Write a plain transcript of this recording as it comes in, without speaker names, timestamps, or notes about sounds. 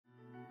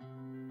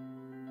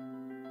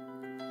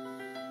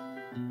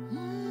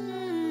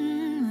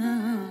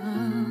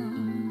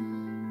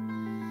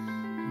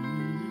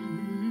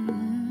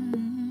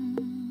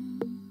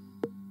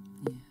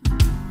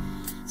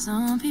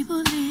Some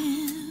people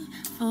live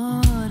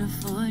for the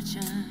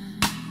fortune.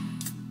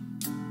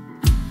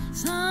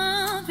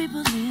 Some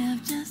people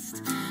live just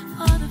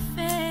for the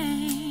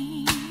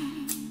fame.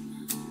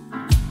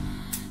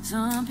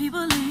 Some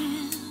people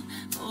live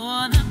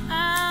for the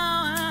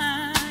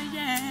power,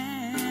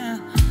 yeah.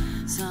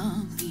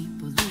 Some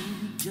people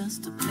live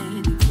just to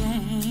play the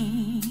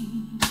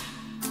game.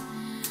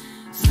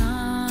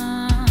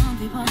 Some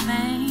people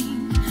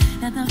think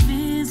that the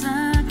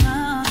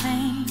physical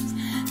things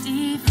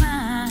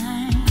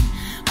define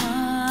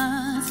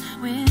what's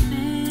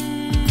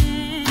within,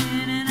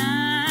 and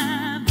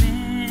I've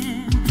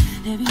been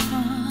there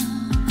before,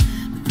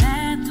 but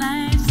that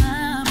life's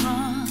a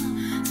ball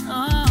so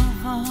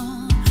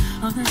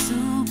full of the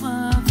superficial.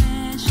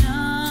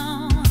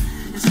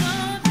 And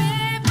some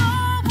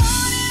people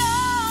want it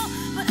all,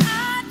 but I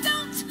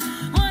don't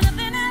want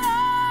nothing at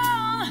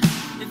all.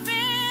 If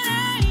it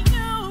ain't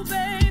you,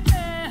 baby,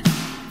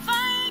 if I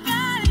ain't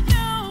got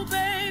you,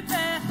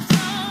 baby.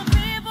 Some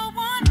people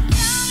want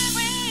diamond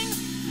rings,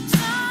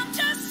 some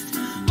just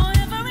want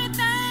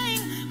everything,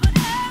 but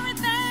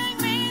everything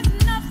means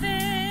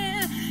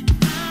nothing if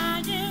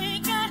I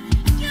ain't got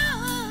you.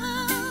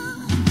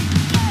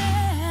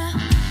 Yeah.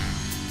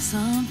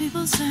 Some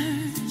people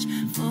search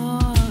for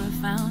a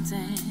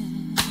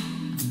fountain.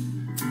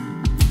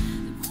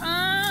 The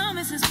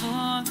promise is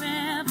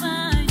forever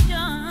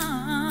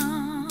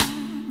young.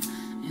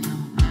 You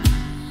know,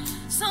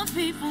 some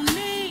people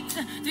need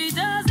 3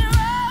 dozen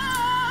roses,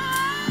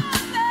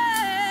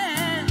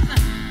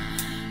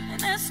 and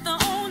that's the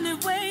only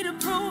way to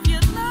prove you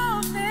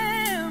love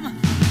them.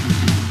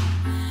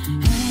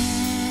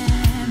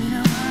 Hand me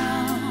the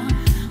world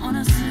on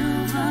a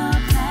silver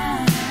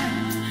platter,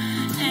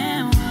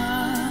 and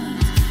what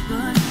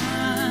good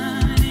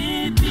would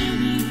it be?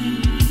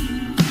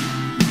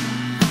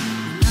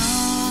 No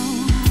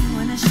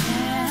one to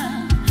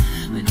share,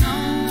 but no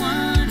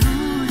one who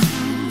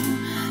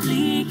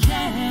truly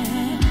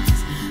cares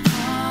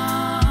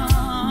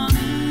for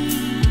me.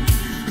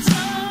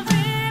 Some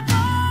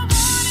people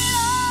want it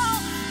all,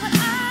 but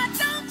I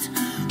don't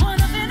want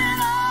nothing at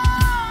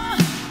all.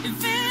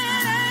 If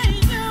it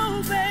ain't you,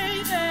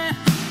 baby,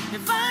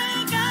 if I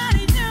ain't got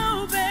you,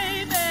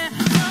 baby.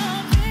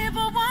 Some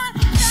people want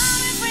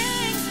diamond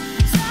rings,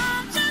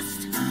 some just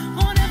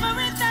want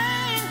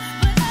everything,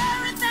 but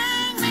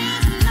everything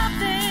means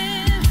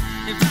nothing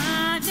if I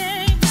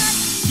ain't got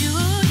you,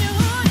 you,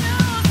 you.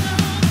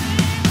 Some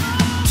people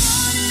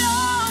want it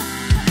all,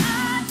 but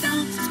I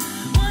don't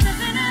want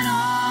nothing at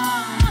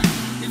all.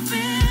 If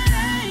it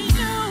ain't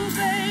you,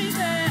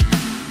 baby,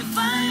 if I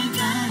ain't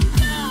got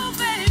you,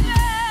 baby.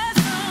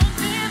 Some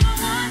people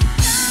want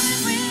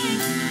diamond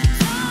rings,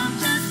 some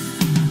just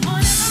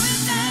want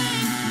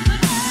everything,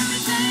 but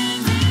everything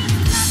means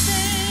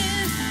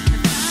nothing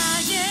if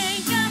I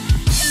ain't got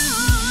you.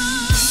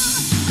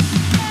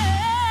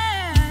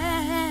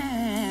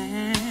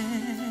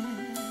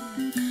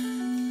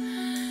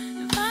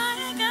 If I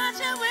ain't got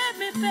you with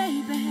me,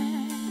 baby,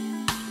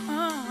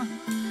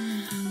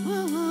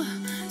 ooh,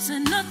 so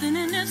nothing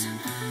in this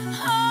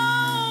whole